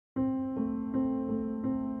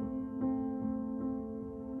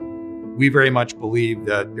We very much believe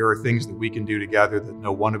that there are things that we can do together that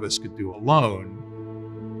no one of us could do alone.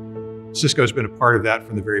 Cisco has been a part of that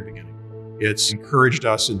from the very beginning. It's encouraged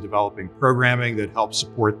us in developing programming that helps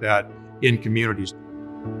support that in communities.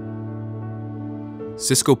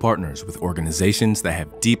 Cisco partners with organizations that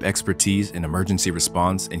have deep expertise in emergency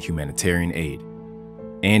response and humanitarian aid,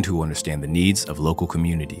 and who understand the needs of local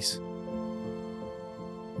communities.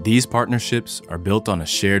 These partnerships are built on a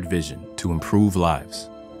shared vision to improve lives.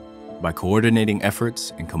 By coordinating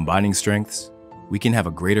efforts and combining strengths, we can have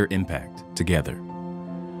a greater impact together.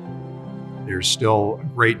 There's still a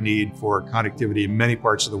great need for connectivity in many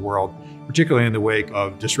parts of the world, particularly in the wake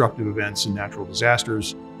of disruptive events and natural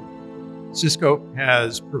disasters. Cisco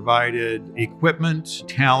has provided equipment,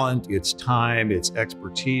 talent, its time, its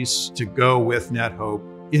expertise to go with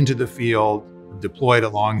NetHope into the field, deployed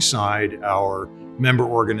alongside our member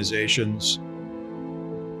organizations.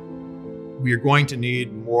 We are going to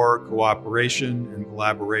need more cooperation and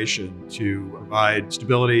collaboration to provide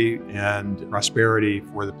stability and prosperity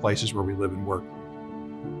for the places where we live and work.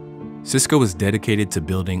 Cisco is dedicated to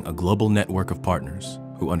building a global network of partners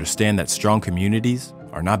who understand that strong communities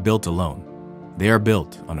are not built alone. They are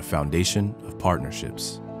built on a foundation of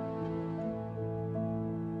partnerships.